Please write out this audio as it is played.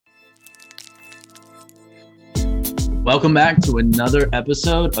Welcome back to another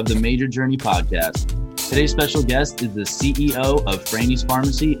episode of the Major Journey Podcast. Today's special guest is the CEO of Franny's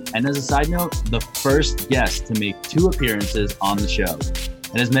Farmacy, and as a side note, the first guest to make 2 appearances on the show.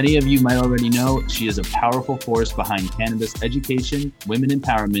 And as many of you might already know, she is a powerful force behind cannabis education, women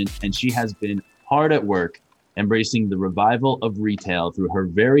empowerment, and she has been hard at work embracing the revival of retail through her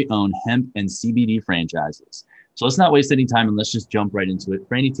very own hemp and CBD franchises. So let's not waste any time and let's just jump right into it.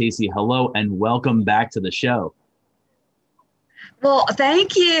 Franny, Tacy, hello and welcome back to the show. Well,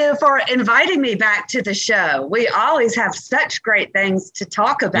 thank you for inviting me back to the show. We always have such great things to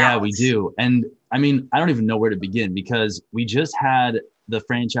talk about. Yeah, we do. And I mean, I don't even know where to begin because we just had the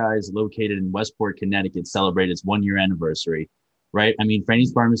franchise located in Westport, Connecticut celebrate its 1-year anniversary, right? I mean,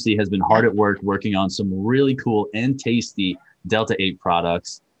 Franny's Farmacy has been hard at work working on some really cool and tasty Delta 8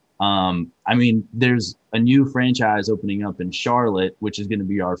 products. I mean, there's a new franchise opening up in Charlotte, which is going to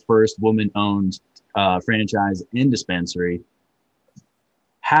be our first woman-owned franchise and dispensary.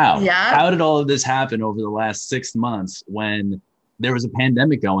 How did all of this happen over the last 6 months when there was a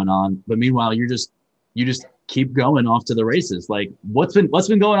pandemic going on? But meanwhile, you just keep going off to the races. Like what's been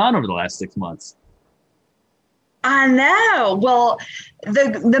going on over the last 6 months? I know. Well,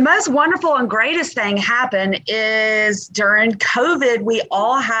 the most wonderful and greatest thing happened is during COVID, we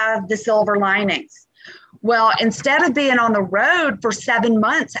all have the silver linings. Well, instead of being on the road for 7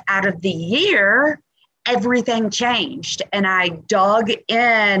 months out of the year, everything changed. And I dug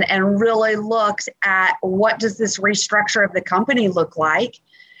in and really looked at what does this restructure of the company look like?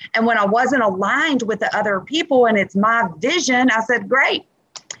 And when I wasn't aligned with the other people and it's my vision, I said, great.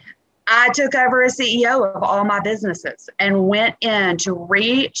 I took over as CEO of all my businesses and went in to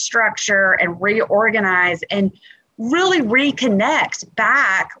restructure and reorganize and really reconnect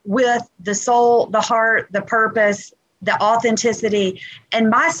back with the soul, the heart, the purpose, the authenticity, and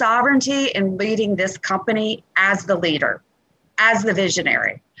my sovereignty in leading this company as the leader, as the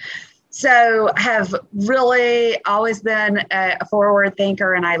visionary. So have really always been a forward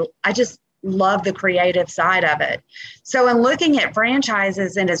thinker, and I just love the creative side of it. So in looking at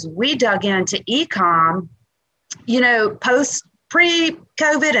franchises, and as we dug into e-com,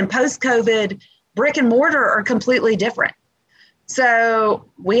 pre-COVID and post-COVID, brick and mortar are completely different. So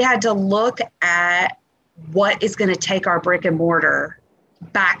we had to look at what is going to take our brick and mortar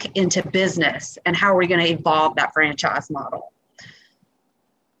back into business and how are we going to evolve that franchise model.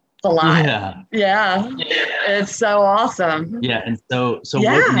 It's a lot. Yeah. It's so awesome. Yeah. And so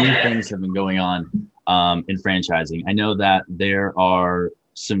what new things have been going on in franchising? I know that there are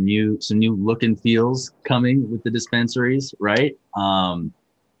some new look and feels coming with the dispensaries, right?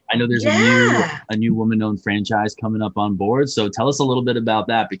 I know there's a new woman-owned franchise coming up on board. So tell us a little bit about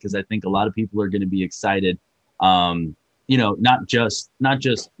that, because I think a lot of people are going to be excited. Not just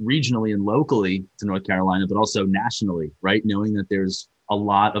regionally and locally to North Carolina, but also nationally, right? Knowing that there's a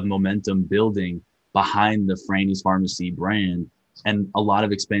lot of momentum building behind the Franny's Farmacy brand, and a lot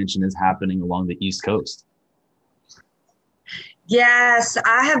of expansion is happening along the East Coast. Yes,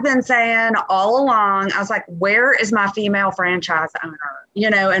 I have been saying all along, I was like, where is my female franchise owner?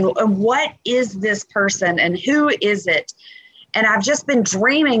 And what is this person and who is it? And I've just been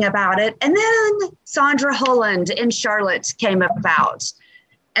dreaming about it. And then Sandra Holland in Charlotte came about.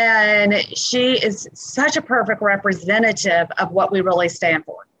 And she is such a perfect representative of what we really stand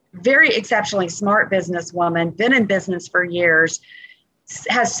for. Very exceptionally smart businesswoman, been in business for years,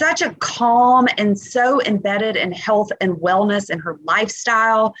 has such a calm and so embedded in health and wellness in her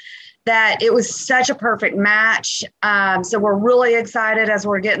lifestyle that it was such a perfect match. So we're really excited as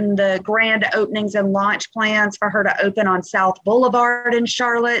we're getting the grand openings and launch plans for her to open on South Boulevard in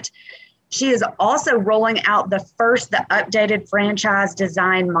Charlotte. She is also rolling out the updated franchise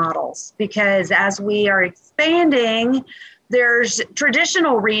design models, because as we are expanding, there's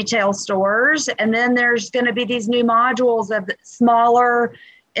traditional retail stores, and then there's going to be these new modules of smaller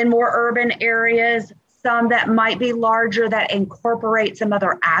and more urban areas, some that might be larger that incorporate some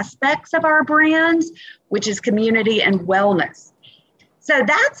other aspects of our brands, which is community and wellness. So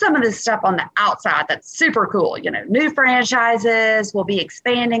that's some of the stuff on the outside that's super cool. New franchises will be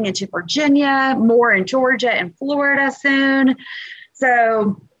expanding into Virginia, more in Georgia and Florida soon.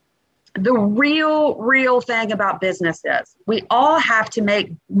 So the real thing about business is we all have to make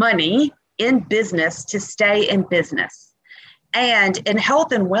money in business to stay in business. And in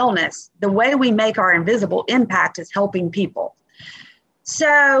health and wellness, the way we make our invisible impact is helping people.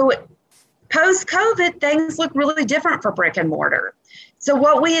 So post-COVID, things look really different for brick and mortar. So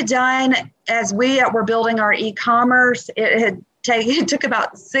what we had done as we were building our e-commerce, it took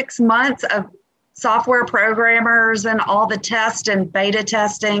about 6 months of software programmers and all the test and beta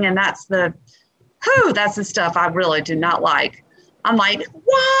testing. And that's the Whew, that's the stuff I really do not like. I'm like,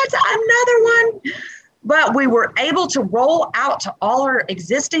 what? Another one? But we were able to roll out to all our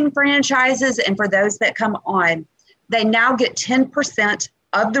existing franchises. And for those that come on, they now get 10%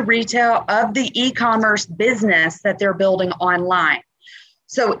 of the retail, of the e-commerce business that they're building online.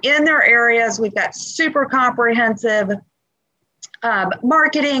 So in their areas, we've got super comprehensive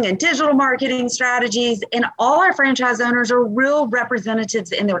marketing and digital marketing strategies. And all our franchise owners are real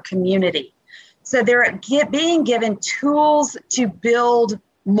representatives in their community. So they're being given tools to build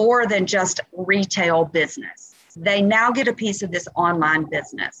more than just retail business. They now get a piece of this online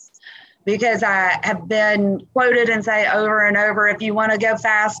business, because I have been quoted and say over and over, if you want to go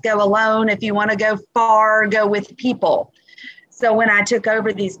fast, go alone. If you want to go far, go with people. So when I took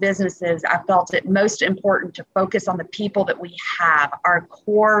over these businesses, I felt it most important to focus on the people that we have, our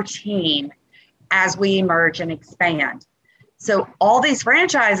core team, as we emerge and expand. So all these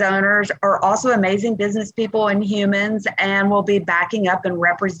franchise owners are also amazing business people and humans, and will be backing up and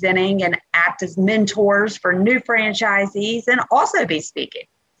representing and act as mentors for new franchisees, and also be speaking.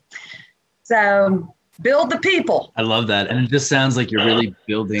 So build the people. I love that. And it just sounds like you're really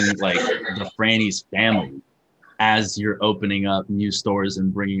building like the Franny's family as you're opening up new stores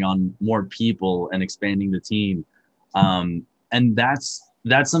and bringing on more people and expanding the team. And that's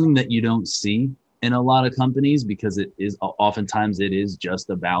something that you don't see in a lot of companies, because it is oftentimes it is just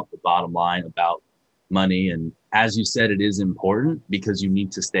about the bottom line, about money. And as you said, it is important because you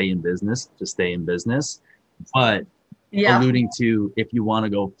need to stay in business But alluding to, if you want to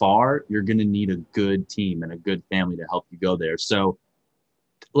go far, you're going to need a good team and a good family to help you go there. So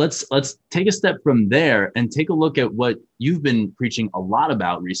let's take a step from there and take a look at what you've been preaching a lot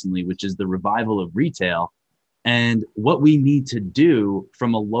about recently, which is the revival of retail, and what we need to do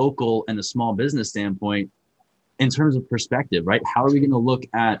from a local and a small business standpoint in terms of perspective, right? How are we going to look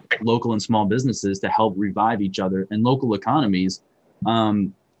at local and small businesses to help revive each other and local economies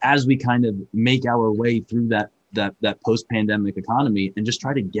as we kind of make our way through that post-pandemic economy and just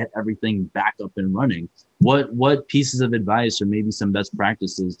try to get everything back up and running? What pieces of advice or maybe some best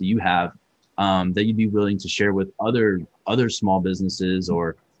practices do you have that you'd be willing to share with other small businesses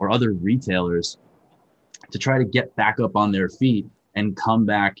or other retailers to try to get back up on their feet and come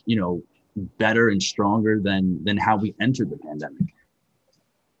back, better and stronger than how we entered the pandemic?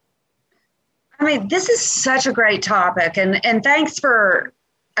 I mean, this is such a great topic, and thanks for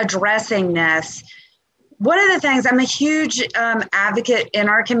addressing this. One of the things, I'm a huge advocate in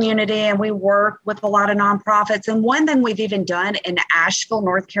our community, and we work with a lot of nonprofits. And one thing we've even done in Asheville,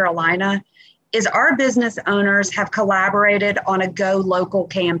 North Carolina, is our business owners have collaborated on a Go Local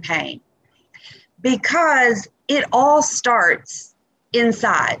campaign, because it all starts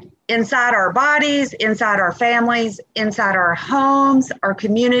inside our bodies, inside our families, inside our homes, our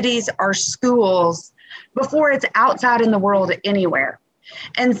communities, our schools, before it's outside in the world anywhere.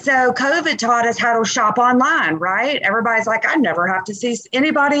 And so COVID taught us how to shop online, right? Everybody's like, I never have to see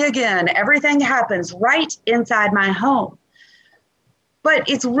anybody again. Everything happens right inside my home. But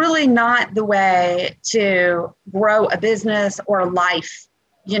it's really not the way to grow a business or life.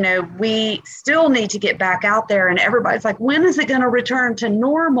 We still need to get back out there, and everybody's like, when is it going to return to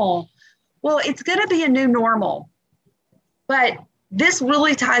normal? Well, it's going to be a new normal. But this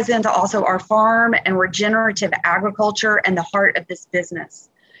really ties into also our farm and regenerative agriculture and the heart of this business.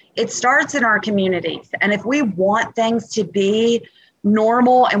 It starts in our communities. And if we want things to be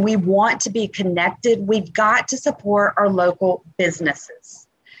normal and we want to be connected, we've got to support our local businesses.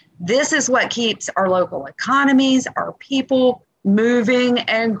 This is what keeps our local economies, our people moving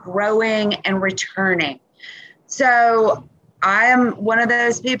and growing and returning. So I am one of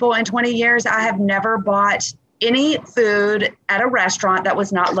those people. In 20 years, I have never bought any food at a restaurant that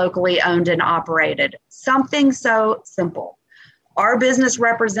was not locally owned and operated. Something so simple. Our business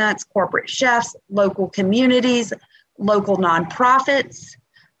represents corporate chefs, local communities, local nonprofits.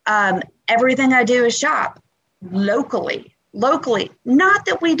 Everything I do is shop locally. Not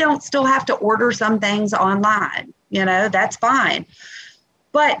that we don't still have to order some things online, that's fine.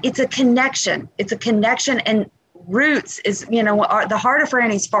 But it's a connection. And roots is, the heart of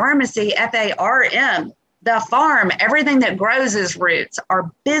Franny's Farmacy, FARM, the farm, everything that grows is roots,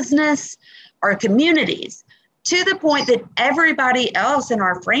 our business, our communities, to the point that everybody else in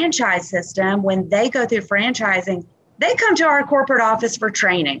our franchise system, when they go through franchising, they come to our corporate office for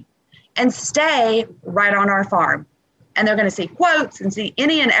training and stay right on our farm. And they're going to see quotes and see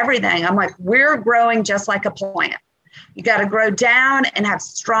any and everything. I'm like, we're growing just like a plant. You got to grow down and have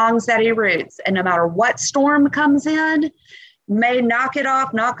strong, steady roots. And no matter what storm comes in, may knock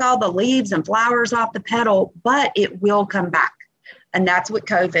all the leaves and flowers off the petal, but it will come back. And that's what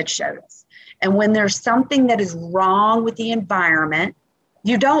COVID showed us. And when there's something that is wrong with the environment,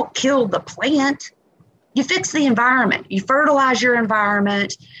 you don't kill the plant. You fix the environment. You fertilize your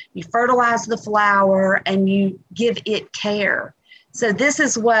environment, you fertilize the flower, and you give it care. So this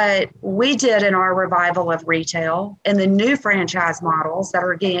is what we did in our revival of retail and the new franchise models that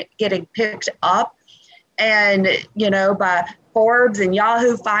are getting picked up and, by Forbes and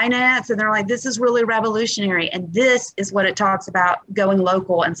Yahoo Finance. And they're like, this is really revolutionary. And this is what it talks about, going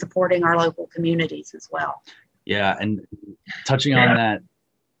local and supporting our local communities as well. Yeah. And touching on that,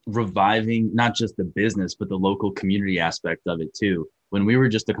 reviving not just the business, but the local community aspect of it too. When we were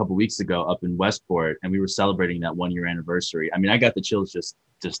just a couple of weeks ago up in Westport and we were celebrating that 1 year anniversary, I mean, I got the chills just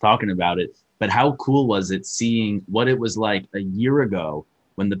talking about it. But how cool was it seeing what it was like a year ago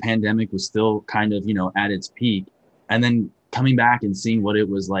when the pandemic was still kind of, at its peak, and then coming back and seeing what it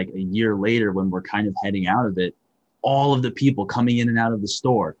was like a year later when we're kind of heading out of it, all of the people coming in and out of the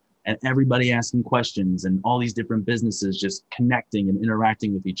store and everybody asking questions and all these different businesses just connecting and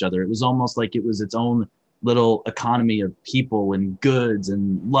interacting with each other. It was almost like it was its own little economy of people and goods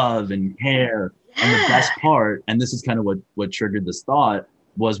and love and care. Yeah. And the best part, and this is kind of what triggered this thought,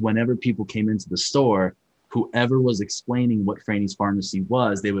 was whenever people came into the store, whoever was explaining what Franny's Farmacy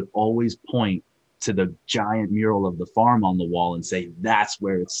was, they would always point to the giant mural of the farm on the wall and say, that's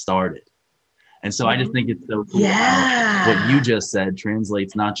where it started. And so I just think it's so cool how what you just said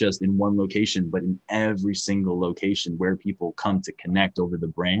translates not just in one location, but in every single location where people come to connect over the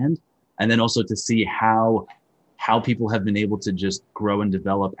brand. And then also to see how people have been able to just grow and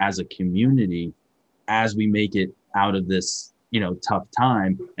develop as a community as we make it out of this, tough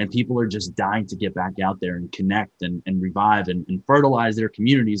time. And people are just dying to get back out there and connect and revive and fertilize their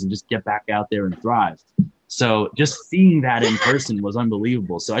communities and just get back out there and thrive. So just seeing that in person was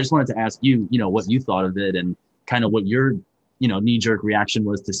unbelievable. So I just wanted to ask you, what you thought of it and kind of what your, knee-jerk reaction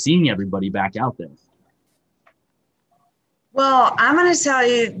was to seeing everybody back out there. Well, I'm going to tell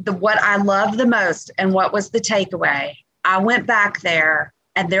you what I loved the most and what was the takeaway. I went back there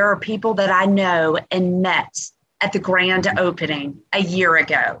and there are people that I know and met at the grand opening a year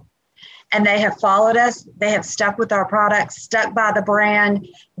ago. And they have followed us. They have stuck with our products, stuck by the brand.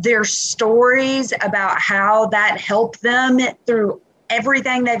 Their stories about how that helped them through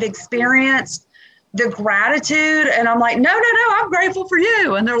everything they've experienced, the gratitude. And I'm like, no, I'm grateful for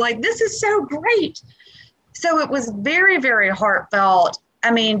you. And they're like, this is so great. So it was very, very heartfelt. I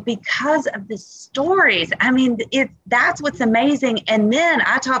mean, because of the stories, that's what's amazing. And then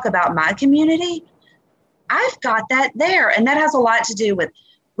I talk about my community. I've got that there. And that has a lot to do with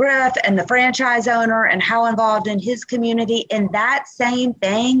Griff and the franchise owner and how involved in his community. And that same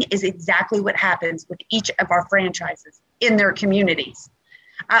thing is exactly what happens with each of our franchises in their communities.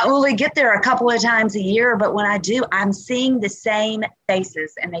 I only get there a couple of times a year, but when I do, I'm seeing the same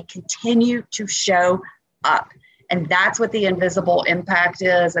faces and they continue to show up. And that's what the invisible impact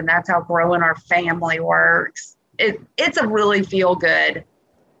is. And that's how growing our family works. It's a really feel good.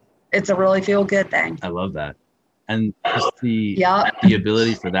 It's a really feel good thing. I love that. And just the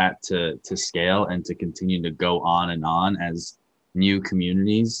ability for that to scale and to continue to go on and on as new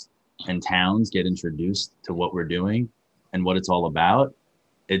communities and towns get introduced to what we're doing and what it's all about.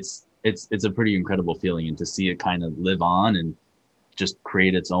 It's a pretty incredible feeling, and to see it kind of live on and just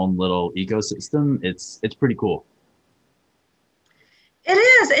create its own little ecosystem. It's pretty cool. It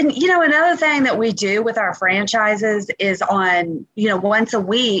is. And, another thing that we do with our franchises is on, once a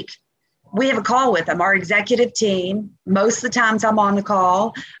week, we have a call with them, our executive team. Most of the times I'm on the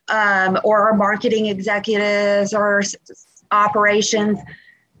call, or our marketing executives or operations.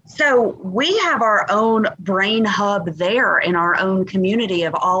 So we have our own brain hub there in our own community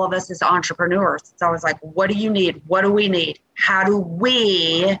of all of us as entrepreneurs. It's always like, what do you need? What do we need? How do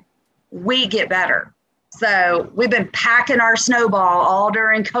we get better? So we've been packing our snowball all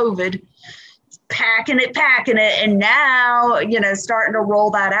during COVID, packing it. And now, starting to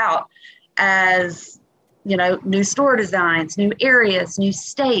roll that out as, new store designs, new areas, new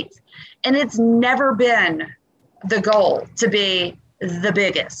states. And it's never been the goal to be the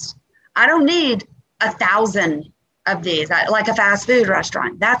biggest. I don't need 1,000 of these, like a fast food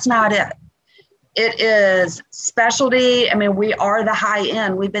restaurant. That's not it. It is specialty. We are the high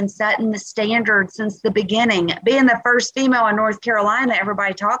end. We've been setting the standard since the beginning. Being the first female in North Carolina,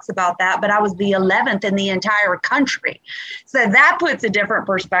 everybody talks about that, but I was the 11th in the entire country. So that puts a different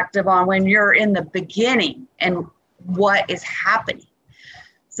perspective on when you're in the beginning and what is happening.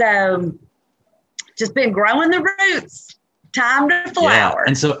 So just been growing the roots. Time to flower. Yeah.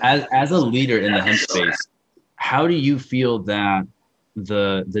 And so as a leader in the hemp space, how do you feel that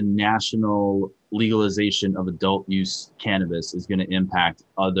the national legalization of adult use cannabis is going to impact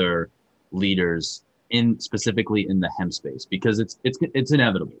other leaders specifically in the hemp space, because it's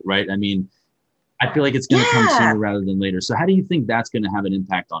inevitable, right? I mean, I feel like it's going to come sooner rather than later. So how do you think that's going to have an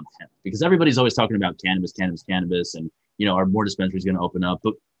impact on hemp? Because everybody's always talking about cannabis, and, are more dispensaries going to open up?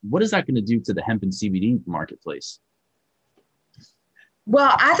 But what is that going to do to the hemp and CBD marketplace?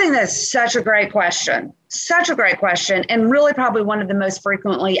 Well, I think that's such a great question. And really probably one of the most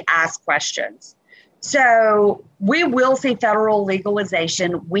frequently asked questions. So we will see federal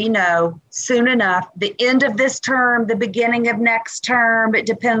legalization, we know, soon enough, the end of this term, the beginning of next term. It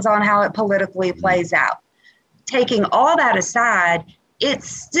depends on how it politically plays out. Taking all that aside, it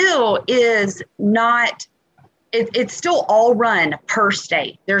still is not, it's still all run per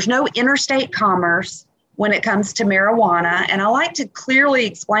state. There's no interstate commerce when it comes to marijuana. And I like to clearly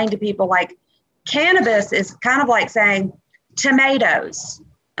explain to people, like, cannabis is kind of like saying tomatoes.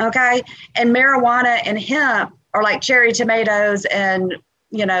 Okay. And marijuana and hemp are like cherry tomatoes and,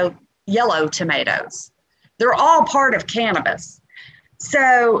 yellow tomatoes. They're all part of cannabis.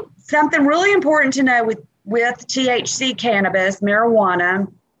 So something really important to know with THC cannabis,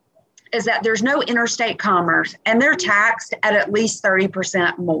 marijuana, is that there's no interstate commerce, and they're taxed at least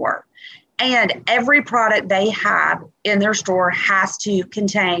 30% more. And every product they have in their store has to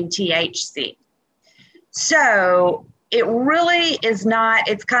contain THC. So it really is not,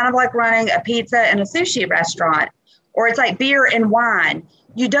 it's kind of like running a pizza and a sushi restaurant, or it's like beer and wine.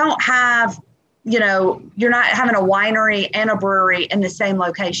 You don't have, you're not having a winery and a brewery in the same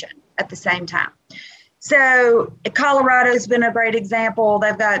location at the same time. So Colorado's been a great example.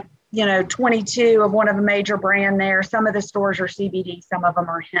 They've got, 22 of one of a major brand there. Some of the stores are CBD, some of them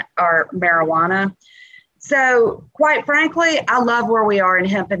are marijuana. So quite frankly, I love where we are in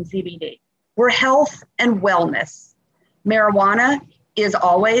hemp and CBD. We're health and wellness. Marijuana is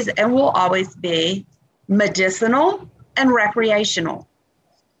always and will always be medicinal and recreational.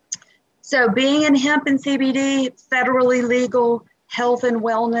 So being in hemp and CBD, federally legal, health and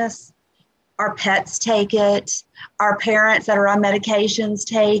wellness, our pets take it. Our parents that are on medications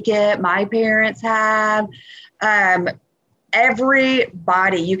take it. My parents have.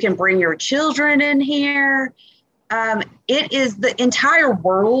 Everybody, you can bring your children in here. It is, the entire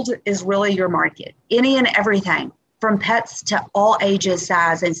world is really your market. Any and everything, from pets to all ages,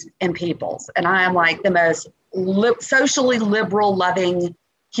 sizes, and peoples. And I am like the most socially liberal, loving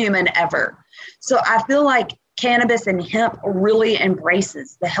human ever. So I feel like cannabis and hemp really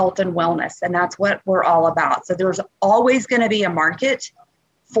embraces the health and wellness, and that's what we're all about. So there's always going to be a market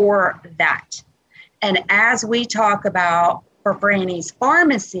for that. And as we talk about for Franny's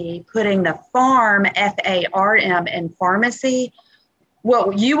Farmacy, putting the farm, F-A-R-M, in pharmacy,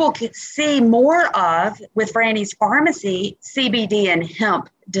 what you will see more of with Franny's Farmacy, CBD and hemp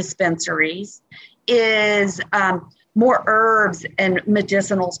dispensaries, is more herbs and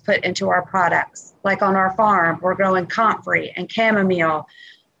medicinals put into our products. Like on our farm, we're growing comfrey and chamomile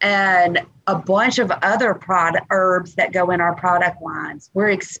and a bunch of other herbs that go in our product lines.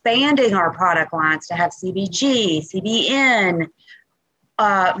 We're expanding our product lines to have CBG, CBN,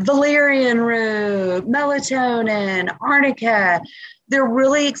 valerian root, melatonin, arnica. They're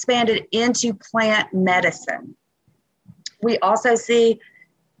really expanded into plant medicine. We also see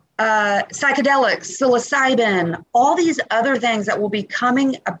psychedelics, psilocybin, all these other things that will be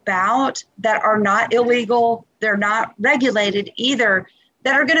coming about that are not illegal, they're not regulated either,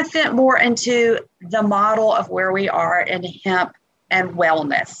 that are going to fit more into the model of where we are in hemp and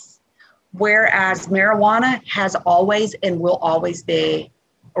wellness. Whereas marijuana has always and will always be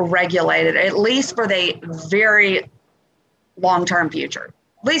regulated, at least for the very long-term future,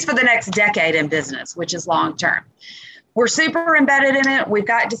 at least for the next decade in business, which is long-term. We're super embedded in it. We've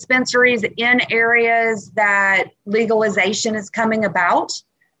got dispensaries in areas that legalization is coming about,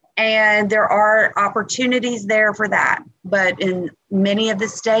 and there are opportunities there for that. But in many of the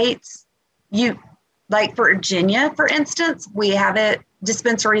states, like for Virginia, for instance, we have a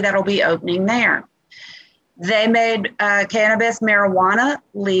dispensary that'll be opening there. They made cannabis, marijuana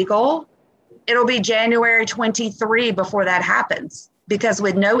legal. It'll be January 23 before that happens. Because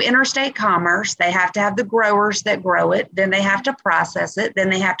with no interstate commerce, they have to have the growers that grow it, then they have to process it, then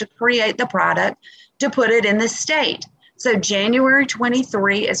they have to create the product to put it in the state. So January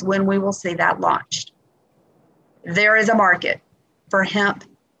 23 is when we will see that launched. There is a market for hemp,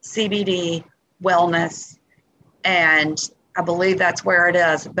 CBD, wellness, and I believe that's where it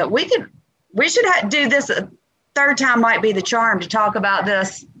is. But we should do this. A third time might be the charm to talk about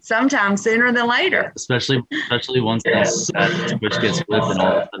this sometime sooner than later. Especially once that switch gets flipped and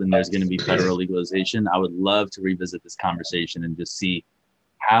all of a sudden there's going to be federal legalization. I would love to revisit this conversation and just see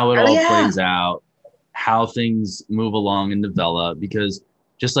how it all plays out, how things move along and develop. Because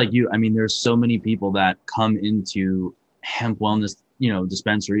just like you, I mean, there's so many people that come into hemp wellness,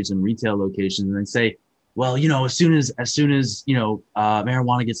 dispensaries and retail locations, and they say, well, as soon as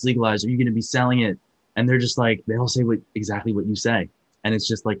marijuana gets legalized, are you going to be selling it? And they're just like, they all say exactly what you say. And it's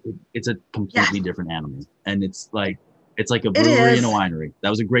just like, it's a completely different animal. And it's like a brewery and a winery. That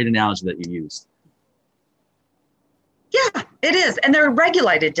was a great analogy that you used. Yeah, it is. And they're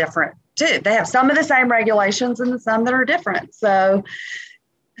regulated different too. They have some of the same regulations and some that are different. So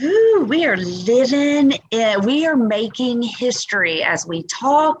we are we are making history as we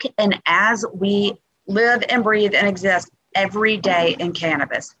talk and as we live and breathe and exist every day in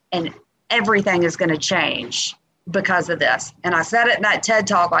cannabis. And everything is going to change because of this. And I said it in that TED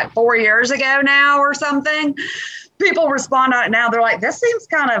Talk like 4 years ago now or something. People respond on it now. They're like, this seems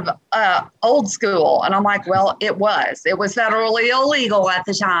kind of old school. And I'm like, well, it was federally illegal at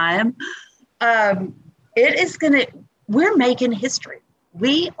the time. We're making history.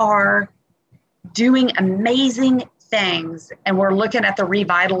 We are doing amazing things, and we're looking at the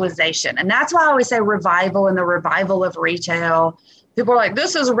revitalization. And that's why I always say revival and the revival of retail. People are like,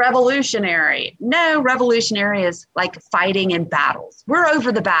 this is revolutionary. No, revolutionary is like fighting in battles. We're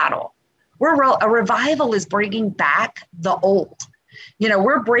over the battle. A revival is bringing back the old.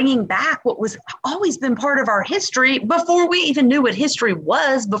 We're bringing back what was always been part of our history before we even knew what history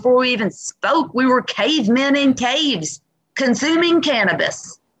was, before we even spoke. We were cavemen in caves consuming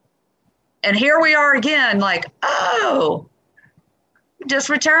cannabis. And here we are again, like, just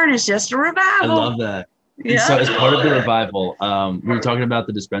return is just a revival. I love that. Yeah. So as part of the revival, we were talking about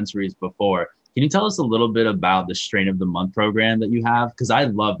the dispensaries before. Can you tell us a little bit about the Strain of the Month program that you have? Because I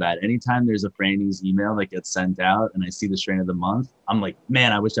love that. Anytime there's a Franny's email that gets sent out and I see the Strain of the Month, I'm like,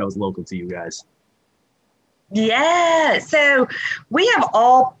 man, I wish I was local to you guys. Yeah. So we have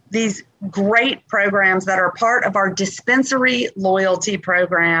all these great programs that are part of our dispensary loyalty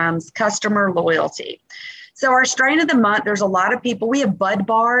programs, customer loyalty. So our Strain of the Month, there's a lot of people. We have bud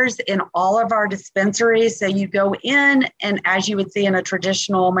bars in all of our dispensaries. So you go in, and as you would see in a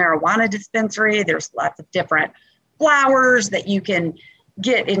traditional marijuana dispensary, there's lots of different flowers that you can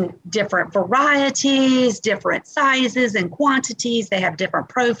get in different varieties, different sizes and quantities. They have different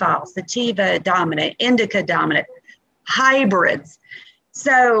profiles, sativa dominant, indica dominant, hybrids.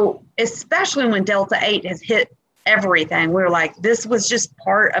 So especially when Delta 8 has hit everything, we're like, this was just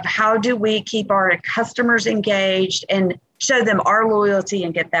part of how do we keep our customers engaged and show them our loyalty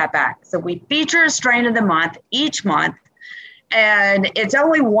and get that back. So we feature a Strain of the Month each month, and it's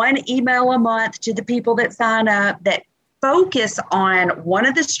only one email a month to the people that sign up that focus on one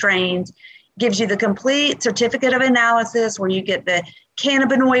of the strains, gives you the complete certificate of analysis where you get the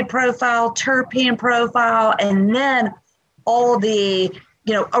cannabinoid profile, terpene profile, and then all the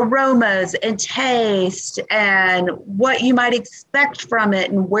aromas and taste and what you might expect from it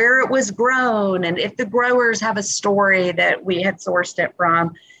and where it was grown. And if the growers have a story that we had sourced it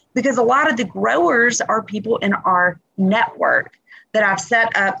from, because a lot of the growers are people in our network that I've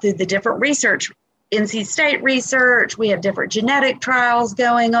set up through the different research, NC State research. We have different genetic trials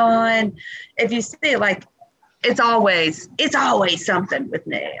going on. If you see, like, it's always something with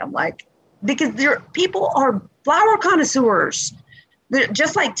me. I'm like, because people are flower connoisseurs.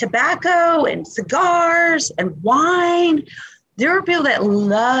 Just like tobacco and cigars and wine, there are people that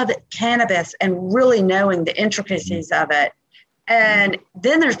love cannabis and really knowing the intricacies of it. And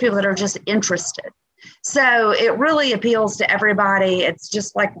then there's people that are just interested. So it really appeals to everybody. It's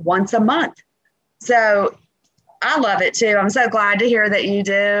just like once a month. So I love it too. I'm so glad to hear that you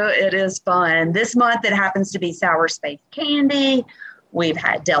do. It is fun. This month it happens to be Sour Space Candy. We've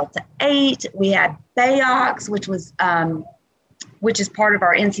had Delta 8. We had Bayox, which is part of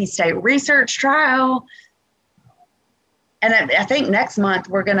our NC State research trial. And I think next month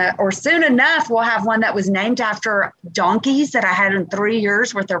or soon enough, we'll have one that was named after donkeys that I had in 3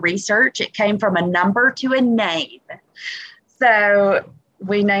 years worth of research. It came from a number to a name. So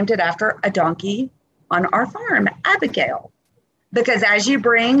we named it after a donkey on our farm, Abigail. Because as you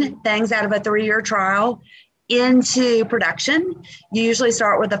bring things out of a 3-year trial into production, you usually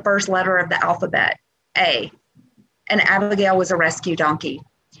start with the first letter of the alphabet, A. And Abigail was a rescue donkey.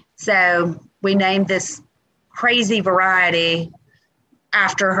 So we named this crazy variety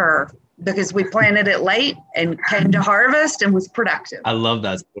after her because we planted it late and came to harvest and was productive. I love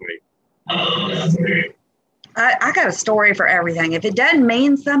that story. I got a story for everything. If it doesn't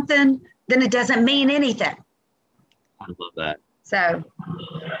mean something, then it doesn't mean anything. I love that. So,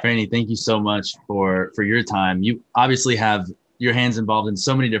 Franny, thank you so much for your time. You obviously have your hands involved in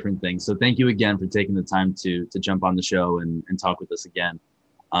so many different things. So thank you again for taking the time to jump on the show and talk with us again.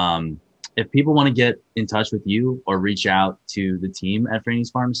 If people want to get in touch with you or reach out to the team at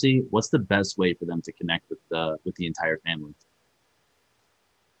Franny's Farmacy, what's the best way for them to connect with the entire family?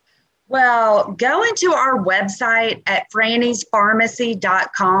 Well, going to our website at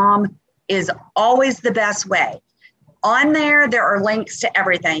frannysfarmacy.com is always the best way. On there are links to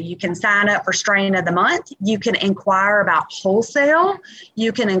everything. You can sign up for Strain of the Month. You can inquire about wholesale.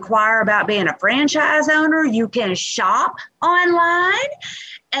 You can inquire about being a franchise owner. You can shop online.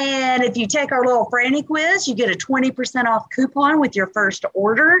 And if you take our little Franny quiz, you get a 20% off coupon with your first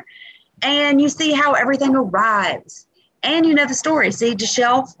order. And you see how everything arrives. And you know the story, seed to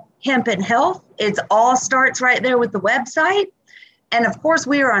shelf, hemp and health. It all starts right there with the website. And of course,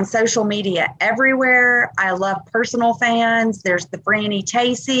 we are on social media everywhere. I love personal fans. There's the Franny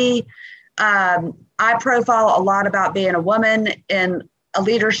Tacy. I profile a lot about being a woman in a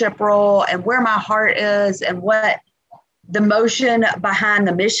leadership role and where my heart is and what the motion behind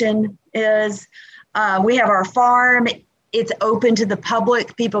the mission is. We have our farm. It's open to the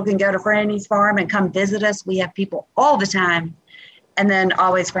public. People can go to Franny's Farm and come visit us. We have people all the time. And then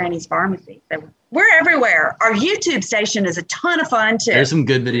always Franny's Farmacy. So we're everywhere. Our YouTube station is a ton of fun too. There's some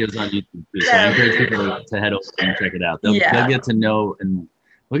good videos on YouTube too, so I encourage people to head over and check it out. They'll get to know and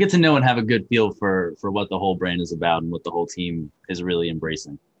we'll get to know and have a good feel for what the whole brand is about and what the whole team is really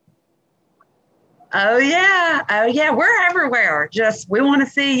embracing. Oh yeah. We're everywhere. Just we want to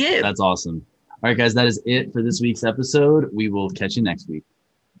see you. That's awesome. All right, guys, that is it for this week's episode. We will catch you next week.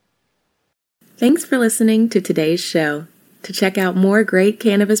 Thanks for listening to today's show. To check out more great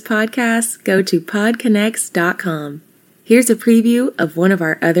cannabis podcasts, go to podconnects.com. Here's a preview of one of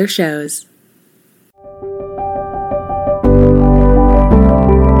our other shows.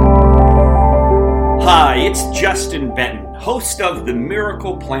 Hi, it's Justin Benton, host of the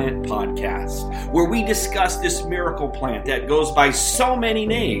Miracle Plant Podcast, where we discuss this miracle plant that goes by so many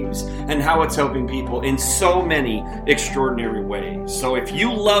names and how it's helping people in so many extraordinary ways. So if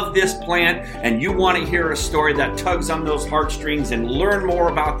you love this plant and you want to hear a story that tugs on those heartstrings and learn more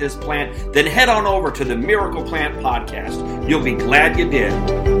about this plant, then head on over to the Miracle Plant Podcast. You'll be glad you did.